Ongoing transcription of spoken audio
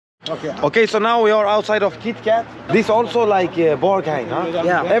Okay, so now we are outside of Kit Kat. This also like Borghain, huh?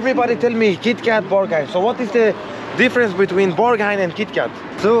 Yeah. Everybody tell me Kit Kat, Borghain. So what is the difference between Borghain and Kit Kat?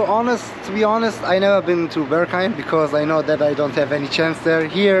 So to be honest, I never been to Berghain because I know that I don't have any chance there.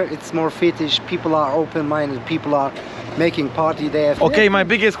 Here it's more fetish, people are open-minded, people are making party there. Okay, my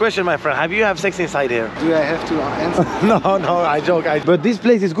biggest question, my friend, have you have sex inside here? Do I have to answer? No, I joke. But this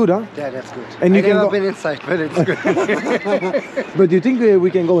place is good, huh? Yeah, that's good. And you I never been inside, but it's good. But do you think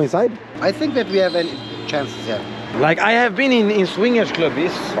we can go inside? I think that we have any chances, yeah. Like I have been in swingers club.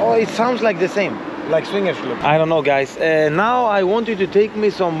 It sounds like the same, like swingers club. I don't know, guys. Now I want you to take me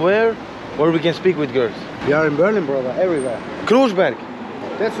somewhere where we can speak with girls. We are in Berlin, brother, everywhere. Kreuzberg.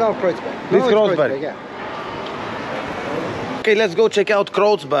 That's now Kreuzberg. This Kreuzberg. Yeah. Okay, let's go check out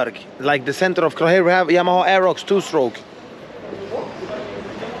Kreuzberg, like the center of Kreuzberg. Here we have Yamaha Aerox 2-stroke.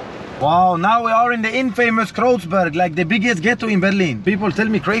 Wow, now we are in the infamous Kreuzberg, like the biggest ghetto in Berlin. People tell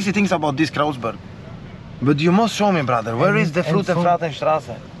me crazy things about this Kreuzberg. But you must show me, brother, where is the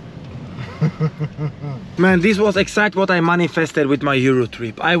Frutenfratenstraße? Man, this was exact what I manifested with my Euro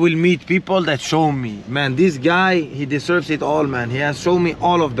trip. I will meet people that show me. Man, this guy, he deserves it all, man. He has shown me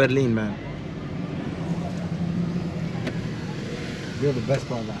all of Berlin, man. You're the best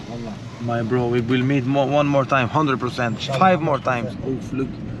brother, Allah. My bro, we will meet one more time, 100%. 5 more times. Oof, look.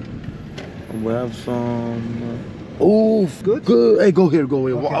 We have some... Oof, good. Hey, go here, go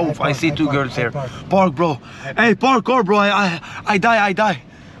here. Okay, Oof, I see 2 girls here. Park, bro. Hey, parkour, bro. I die.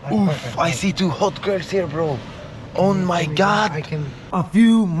 Oof, I see 2 hot girls here, bro. Oh my God. A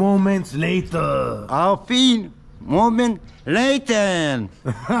few moments later. A few moments later.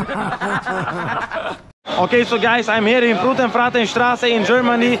 Okay, so guys, I'm here in Frutenfratenstraße in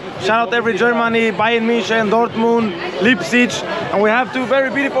Germany. Shout out every Germany, Bayern München, Dortmund, Leipzig. And we have 2 very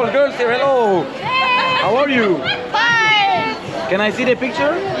beautiful girls here. Hello. How are you? Fine. Can I see the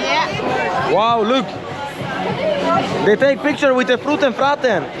picture? Yeah. Wow, look. They take picture with the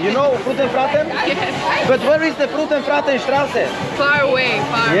Frutenfraten. You know Frutenfraten? Yes. But where is the Frutenfratenstraße? Far away,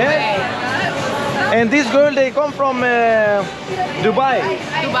 far away. And this girl, they come from Dubai.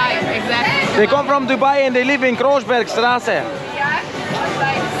 Dubai, exactly. They come from Dubai and they live in Kreuzbergstraße.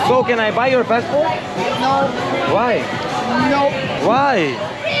 So can I buy your passport? No. Why? No. Why?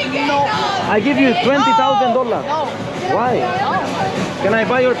 No. I give you $20,000. No. Why? No. Can I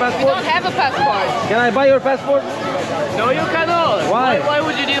buy your We passport? don't have a passport. Can I buy your passport? No, you cannot. Why? Why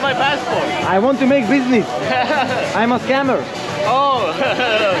would you need my passport? I want to make business. I'm a scammer. Oh,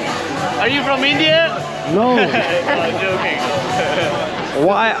 are you from India? No. I'm joking.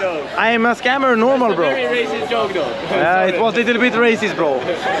 Why? I am a scammer, normal, bro. Very racist joke, though. It was a little bit racist, bro.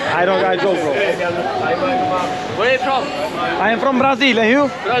 I joke, bro. Where are you from? I am from Brazil, and you?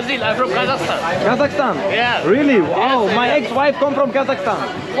 Brazil. I'm from Kazakhstan. Kazakhstan? Yeah. Really? Wow, Yes, my yes. ex-wife come from Kazakhstan.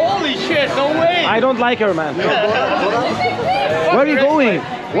 Holy shit! No way. I don't like her, man. Where are you going?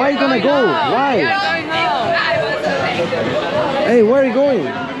 Why are you gonna go? Why? Hey, where are you going?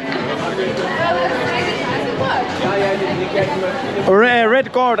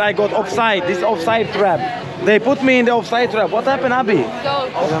 Red card, I got offside. This offside trap. They put me in the offside trap. What happened, Abi? I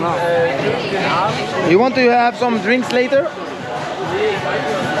don't know. You want to have some drinks later?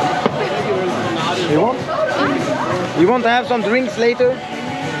 You want? You want to have some drinks later?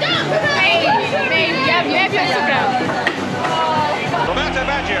 Maybe. You have your Instagram. Roberto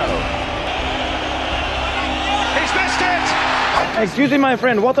Baggio. He's missed it! Excuse me, my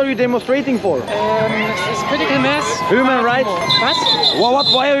friend, what are you demonstrating for? It's critical mass. Human rights? What?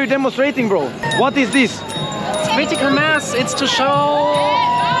 Why are you demonstrating, bro? What is this? It's critical mass. It's to show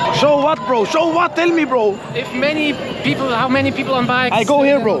Show what, bro? Show what? Tell me, bro. if many people, how many people on bikes. I go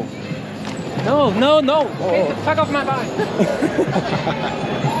here, bro. No. Get the fuck off my bike.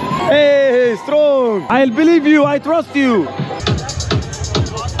 Hey, strong. I'll believe you. I trust you.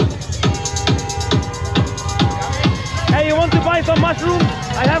 Hey, you want to buy some mushroom?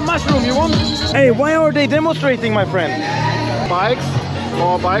 I have mushroom. You want? Hey, why are they demonstrating, my friend? Bikes,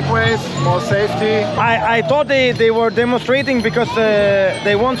 more bikeways, more safety. I thought they were demonstrating because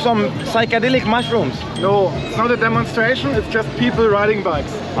they want some psychedelic mushrooms. No, it's not a demonstration, it's just people riding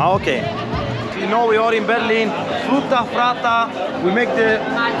bikes. Ah, okay. You know, we are in Berlin. Fruta Frata. We make the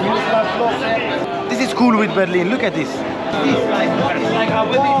This is cool with Berlin. Look at this. This is like a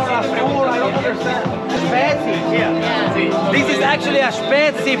bar, a store, I don't understand. Spezi, yeah. This is actually a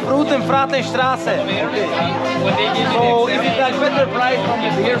Spezi Frutenfratenstraße. So is it like better price from the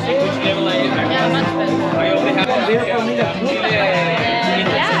beer store? Yeah, much better. Beer from me that's good? Yeah.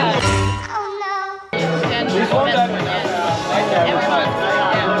 This one?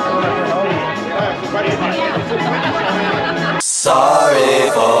 Sorry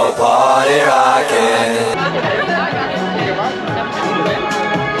for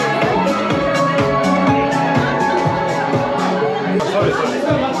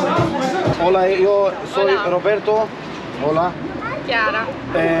Hola. Chiara.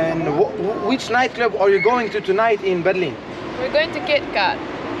 And which nightclub are you going to tonight in Berlin? We're going to Kit Kat.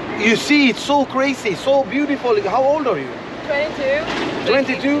 You see, it's so crazy, so beautiful. How old are you? 22.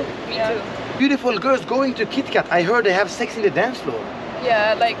 22? Me too. Beautiful girls going to Kit Kat. I heard they have sex in the dance floor.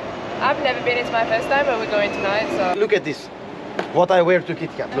 Yeah, like, I've never been, it's my first time, but we're going tonight, so. Look at this. What I wear to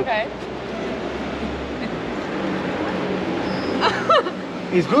Kit Kat. Look. Okay.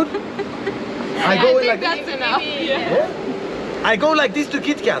 It's good? I Yeah, go I like think that's enough. Yeah? I go like this to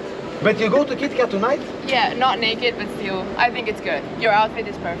Kit Kat. But you go to Kit Kat tonight? Yeah, not naked, but still, I think it's good. Your outfit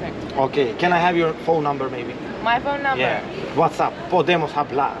is perfect. Okay, can I have your phone number maybe? My phone number? Yeah. WhatsApp, podemos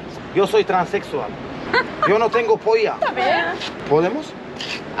hablar. Yo soy transexual. Yo no tengo polla. Yeah. ¿Podemos?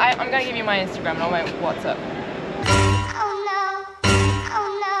 I'm gonna give you my Instagram, not my WhatsApp.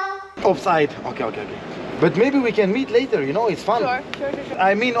 Offside. Okay. But maybe we can meet later, you know, it's fun. Sure.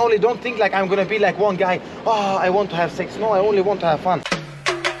 I mean, only don't think like I'm gonna be like one guy, oh, I want to have sex. No, I only want to have fun.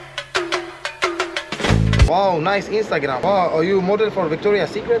 Wow, nice Instagram. Wow, are you model for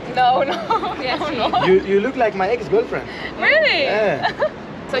Victoria's Secret? No. Yes, no. You look like my ex-girlfriend. Really? Yeah.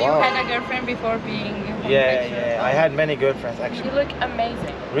 So you Wow. had a girlfriend before being Yeah, I had many girlfriends actually. You look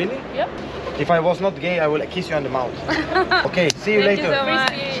amazing. Really? Yep. If I was not gay, I will kiss you on the mouth. Okay, see you Thank you later. so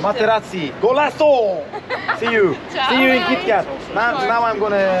much. Materazzi, golazo! See you. Ciao. See you in Kit Kat. Now I'm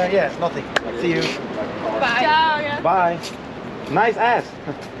gonna, yes, nothing. See you. Bye. Ciao. Yeah. Bye. Nice ass.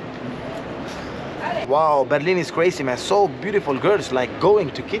 Wow, Berlin is crazy, man. So beautiful girls, like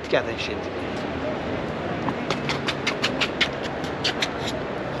going to Kit Kat and shit.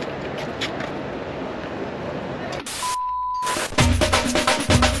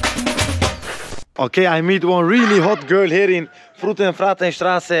 Okay, I meet one really hot girl here in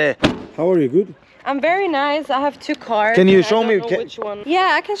Frutenfratenstraße. How are you? Good? I'm very nice. I have 2 cars. Can you and show I me? don't know which one?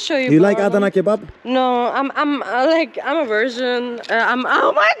 Yeah, I can show you. Do you like both. Adana kebab? No, I'm a virgin.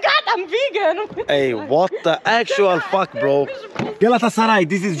 Oh my God, I'm vegan. Hey, what the actual fuck, bro? Galatasaray.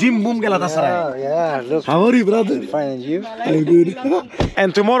 This is Jim Boom Galatasaray. Yeah, look. How are you, brother? Fine, and you? I'm good.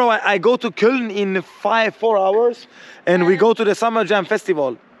 And tomorrow I go to Köln in 4 hours, and we go to the Summer Jam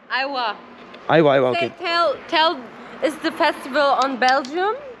Festival. Iowa. Iowa, okay. Tell, is the festival on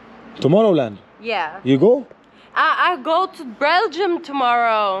Belgium? Tomorrowland. Yeah. You go? I go to Belgium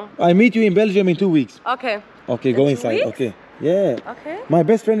tomorrow. I meet you in Belgium in 2 weeks. Okay. Okay, go In 2 inside. weeks? Okay. Yeah. Okay. My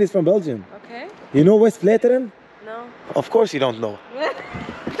best friend is from Belgium. Okay. You know West Vleteren? No. Of course you don't know.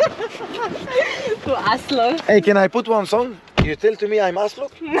 To Oslo. Hey, can I put one song? You tell to me I'm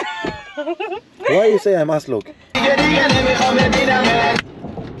Aslok? Why you say I'm Aslok?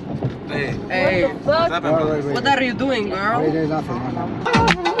 Hey. What are you doing, girl?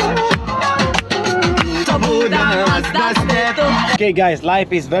 Okay guys,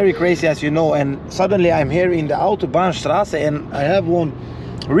 life is very crazy as you know, and suddenly I'm here in the Autobahnstraße and I have one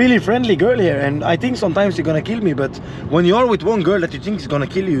really friendly girl here, and I think sometimes you're gonna kill me, but when you are with one girl that you think is gonna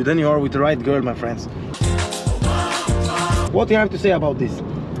kill you, then you are with the right girl, my friends. What do you have to say about this?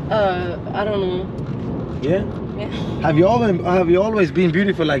 I don't know. Yeah? Yeah. Have you always been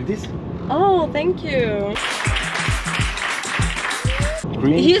beautiful like this? Oh, thank you.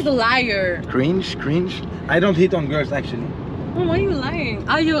 Cringe? He's a liar. Cringe? I don't hit on girls actually. Oh, why are you lying?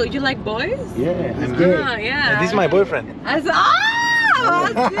 Oh, you like boys? Yeah, I'm gay. Yeah. This is my boyfriend. I said,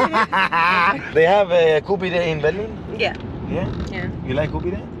 They have a Kubide in Berlin? Yeah. Yeah? Yeah. You like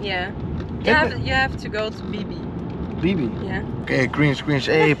Kubide? Yeah. You have to go to BB. Bibi? Yeah. Okay, cringe.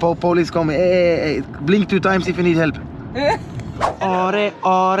 Hey, police coming. Hey, blink 2 times if you need help. Ore,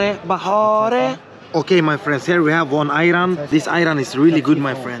 bahare. Okay, my friends, here we have one ayran. This ayran is really good,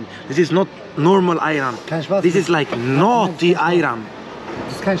 my friend. This is not normal ayran. This is like naughty ayran.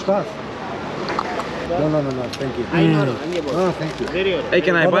 Das ist kein Spaß. No, thank you. No, thank you. Hey,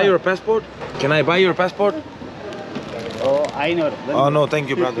 can I buy your passport? Can I buy your passport? Oh, I know. Oh, no, thank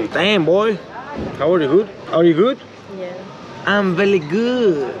you, brother. Damn, boy. How are you? Good? Are you good? Yeah. I'm very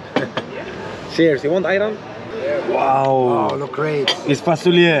good. Cheers. You want ayran? Wow. Oh, look great. It's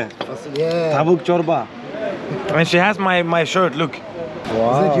fasulye. Yeah. Tavuk chorba. And she has my shirt, look.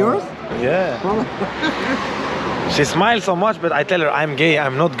 Wow. Is that yours? Yeah. She smiles so much, but I tell her I'm gay,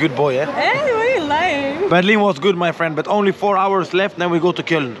 I'm not good boy, eh? Hey, why are you lying? Berlin was good, my friend, but only 4 hours left, then we go to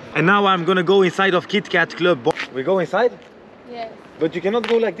Köln. And now I'm gonna go inside of Kit Kat Club. We go inside? Yes. But you cannot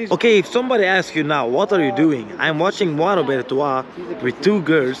go like this. Okay, if somebody asks you now, what are you doing? I'm watching Roberto with 2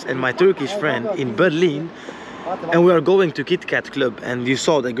 girls and my Turkish friend in Berlin. And we are going to Kit Kat Club, and you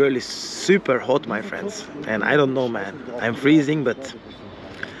saw the girl is super hot, my friends. And I don't know, man. I'm freezing, but...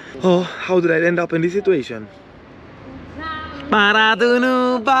 Oh, how did I end up in this situation? Para tu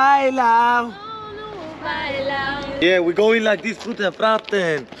no baila. Yeah, we're going like this, Frutte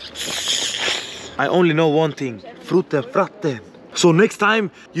Fratten. I only know one thing, Frutte Fratten. So next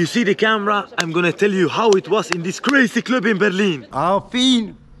time you see the camera, I'm gonna tell you how it was in this crazy club in Berlin. Auf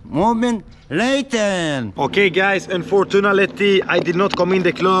ihn, Moment later. Okay guys, unfortunately I did not come in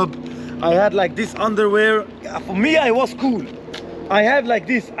the club. I had like this underwear. For me I was cool. I had like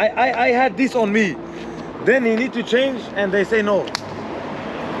this, I had this on me. Then you need to change and they say no.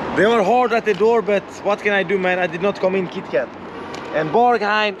 They were hard at the door, but what can I do, man? I did not come in Kit Kat. And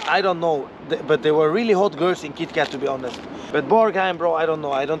Borgheim, I don't know, but there were really hot girls in Kit Kat, to be honest. But Borgheim, bro, I don't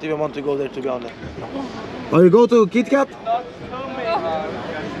know. I don't even want to go there, to be honest. Oh, you go to Kit Kat?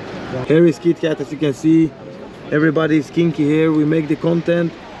 Here is Kit Kat, as you can see. Everybody's kinky here. We make the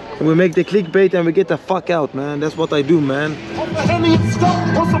content, and we make the clickbait, and we get the fuck out, man. That's what I do, man.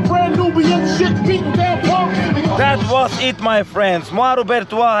 That was it, my friends. Moi,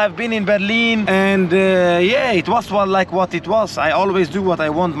 Roberto, have been in Berlin, and yeah, it was like what it was. I always do what I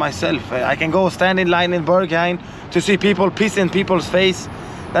want myself. I can go stand in line in Berghain to see people piss in people's face.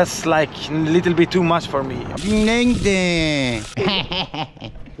 That's like a little bit too much for me.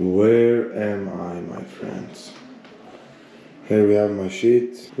 Where am I, my friends? Here we have my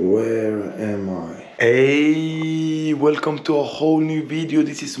shit. Where am I? Hey, welcome to a whole new video.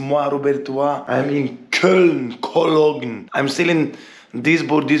 This is moi, Roberto. I'm in Köln, Cologne. I'm still in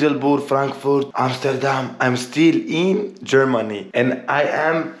Duisburg, Düsseldorf, Frankfurt, Amsterdam. I'm still in Germany. And I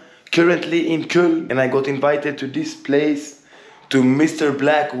am currently in Köln. And I got invited to this place, to Mr.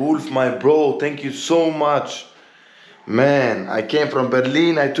 Black Wolf, my bro. Thank you so much. Man, I came from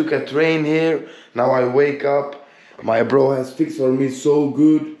Berlin. I took a train here. Now I wake up. My bro has fixed for me so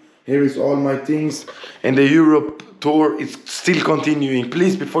good. Here is all my things. And the Europe tour is still continuing.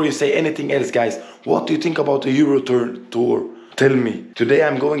 Please, before you say anything else, guys, what do you think about the Euro tour? Tell me. Today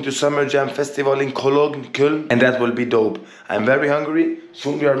I'm going to Summer Jam Festival in Cologne, Köln, and that will be dope. I'm very hungry.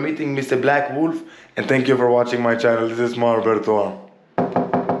 Soon we are meeting Mr. Black Wolf. And thank you for watching my channel. This is Roberto.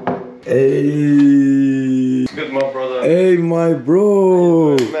 Hey. Good, my brother. Hey, my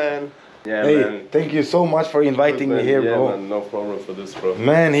bro. Good, man. Yeah, hey, man. Thank you so much for inviting me here, yeah, bro. Man, no problem for this, bro.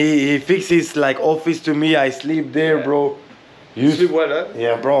 Man, he fixes like office to me. I sleep there, yeah. Bro. You sleep well, huh?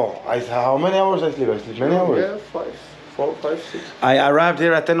 Yeah, bro. How many hours I sleep? I sleep many hours. Yeah, 4, 5, 6. I arrived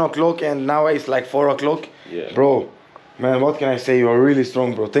here at 10 o'clock and now it's like 4 o'clock. Yeah. Bro, man, what can I say? You are really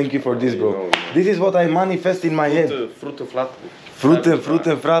strong, bro. Thank you for this, bro. This is what I manifest in my head. Frutte Fratten.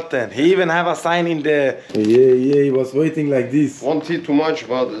 Frutte Fratten. He even have a sign in the... Yeah, he was waiting like this. Won't eat too much,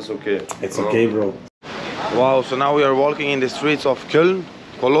 but it's okay. It's okay, bro. Wow, so now we are walking in the streets of Köln,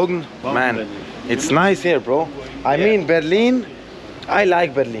 Cologne. Man, it's nice here, bro. I mean, Berlin, I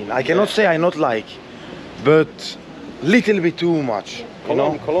like Berlin. I cannot say I not like, but little bit too much.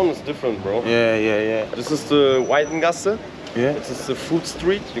 Cologne is different, bro. Yeah. This is the Weidengasse. Yeah. This is the food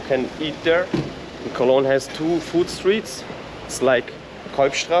street. You can eat there. Cologne has 2 food streets. It's like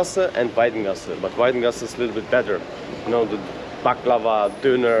Kolbstrasse and Weidengasse, but Weidengasse is a little bit better. You know, the baklava,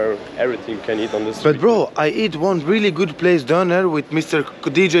 döner, everything you can eat on this street. But bro, I eat one really good place döner with Mr.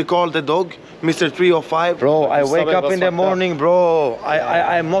 DJ Call the Dog, Mr. 305. Bro, I wake up in the morning, bro.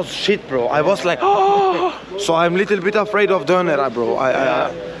 I'm not shit, bro. I was like, oh! So I'm a little bit afraid of döner, bro.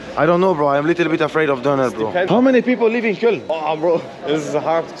 I don't know, bro. I'm a little bit afraid of döner, bro. How many people live in Köln? Oh, bro, this is a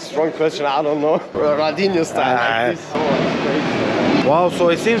hard, strong question. I don't know. Radinho style, like this. Wow, so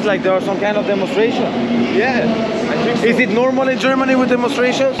it seems like there was some kind of demonstration. Yeah, I think so. Is it normal in Germany with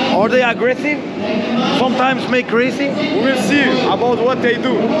demonstrations? Are they aggressive? Sometimes make crazy? We will see about what they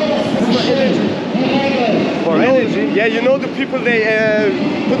do. For energy? Yeah, you know the people, they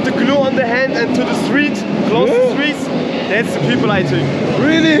put the glue on the hand and to the street, close the streets. That's the people, I think.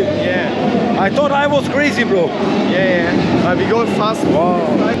 Really? Yeah. I thought I was crazy, bro. Yeah. We go fast. Wow.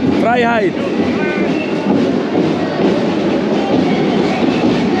 Freiheit.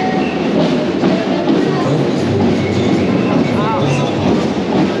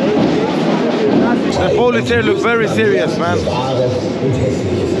 The police here look very serious, man.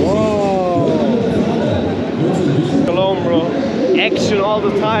 Wow. Cologne, bro. Action all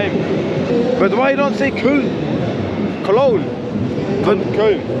the time. But why don't say Köln? Cologne. But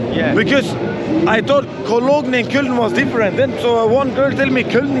Köln. Yeah. Because I thought Cologne and Köln was different. Then so one girl tell me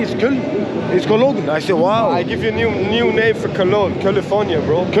Köln is Cologne. I say wow. I give you a new name for Cologne. California,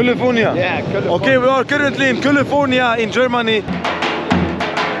 bro. California. Yeah, California. Okay, we are currently in California in Germany.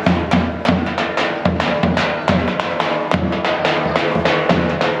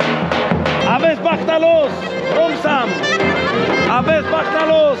 Aves Bachtalos, Romsam. Aves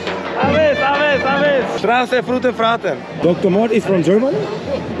Bachtalos. Aves. Straße Frutte Fratten. Dr. Mort is from Germany?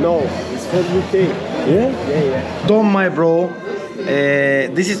 No, it's from UK. Yeah? Tom, my bro.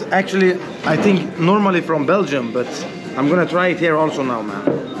 This is actually, I think, normally from Belgium, but I'm gonna try it here also now, man.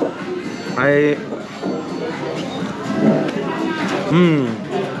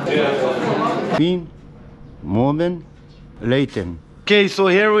 Moment later. Okay, so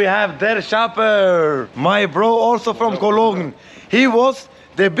here we have Der Schapper, my bro, also from Cologne. He was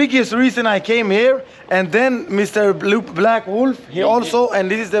the biggest reason I came here, and then Mr. Black Wolf, he also, and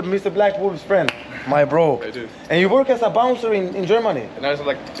this is the Mr. Black Wolf's friend, my bro. I do. And you work as a bouncer in Germany? And I was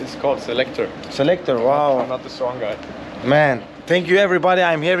like, it's called selector. Selector, wow. I'm not the strong guy. Man, thank you everybody.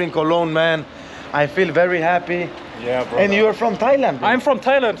 I'm here in Cologne, man. I feel very happy. Yeah, bro. And you're from Thailand? I'm from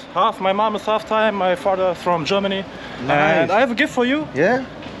Thailand. Half. My mom is half Thai. My father from Germany. Nice. And I have a gift for you. Yeah?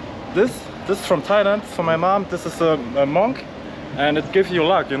 This is from Thailand. For my mom, this is a monk, and it gives you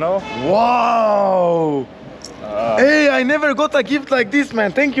luck, you know. Wow! Hey, I never got a gift like this,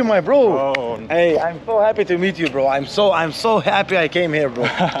 man. Thank you, my bro. Oh. Hey, I'm so happy to meet you, bro. I'm so happy I came here, bro.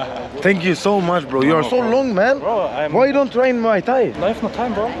 Thank you so much, bro. You are so long, man. Bro, why you don't train Muay Thai? I have no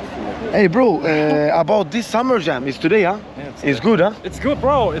time, bro. Hey, bro. About this summer jam, it's today, huh? Yeah, it's good, huh? It's good,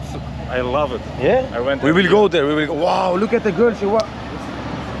 bro. I love it. Yeah. I went. We will go there. We will go. Wow! Look at the girl. She was.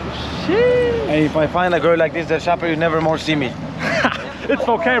 Hey, if I find a girl like this, the shopper, you never more see me. It's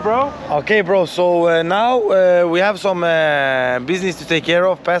okay, bro. Okay, bro. So now we have some business to take care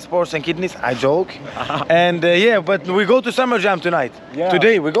of, passports and kidneys. I joke. And yeah, but we go to Summer Jam tonight. Yeah.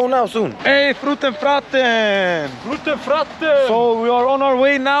 Today, we go now soon. Hey, Fruten Fratten! Fruten Fratten! So we are on our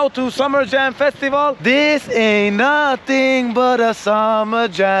way now to Summer Jam Festival. This ain't nothing but a Summer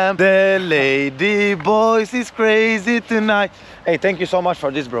Jam. The lady boys is crazy tonight. Hey, thank you so much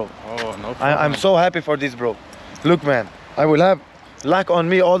for this, bro. Oh, no problem. I'm so happy for this, bro. Look, man, I will have luck on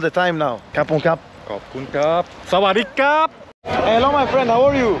me all the time now. Kap on kap. Khobkun kap. Sawadee kap. Hello, my friend. How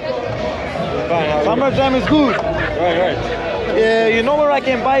are you? Fine, Summer Jam is good. Right. You know where I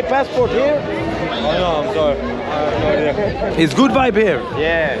can buy passport here? Oh no, I'm sorry. I have no idea. It's good vibe here.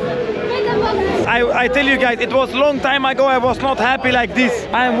 Yeah. I tell you guys, it was long time ago. I was not happy like this.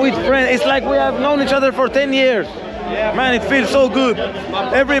 I'm with friends. It's like we have known each other for 10 years. Yeah. Man, it feels so good.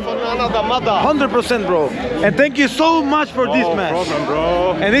 100%, bro. And thank you so much for this, man. No problem,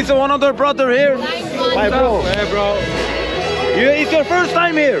 bro. And it's one other brother here. My bro. Hey, bro. It's your first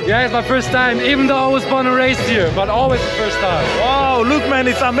time here? Yeah, it's my first time, even though I was born and raised here, but always the first time. Wow, look man,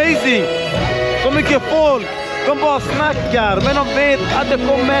 it's amazing. Så mycket folk. De bara snackar, men de vet att det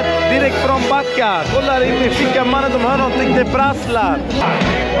kommer direkt från backar. Kolla in i fickan mannen, de hör någonting, det prasslar.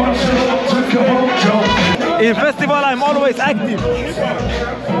 In festival I'm always active.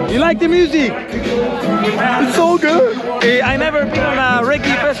 You like the music? It's so good. I never been on a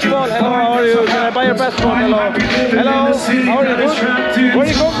reggae festival. Hello, how are you? Can I buy your passport? Hello. Hello, how are you? Good? Where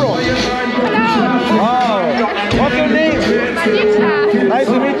you come from? Wow. What's your name? Nice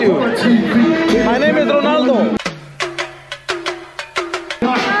to meet you. My name is Ronaldo.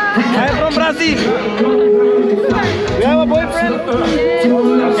 I'm from Brazil. You have a boyfriend?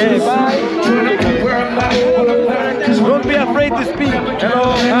 Okay, bye. Don't be afraid to speak.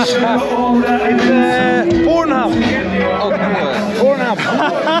 Hello. It's Pornhub. Pornhub.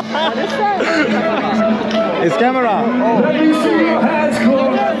 It's camera.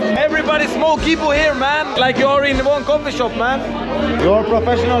 Everybody smoke Gibo here, man. Like you're in one coffee shop, man. You're a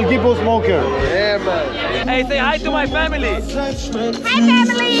professional Gibo smoker. Yeah, man. Hey, say hi to my family. Hi,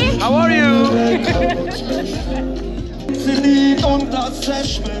 family. How are you?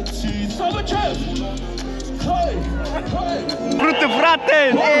 Fruten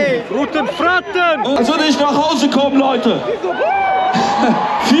Fratten! Hey. Fruten Fratten! Also nicht nach Hause kommen, Leute.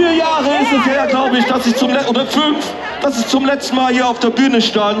 4 Jahre ist es her, glaube ich, dass ich zum letzten Mal hier auf der Bühne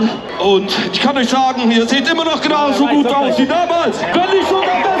stand. Und ich kann euch sagen, ihr seht immer noch genauso gut aus wie damals. Wenn nicht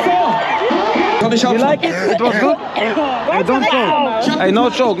sogar besser. Kann ich You like it? It was good? Hey, don't choke. Hey, no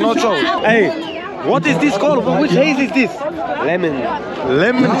choke, no choke. Hey, what is this called? Which haze is this? Lemon.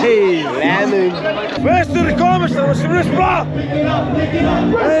 Lemon haze. Lemon. Where's the comments? Hey!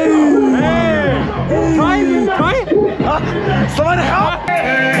 Hey! Try? Somebody help!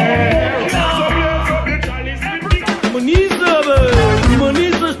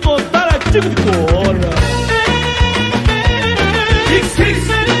 Demoniza, estou total ativo.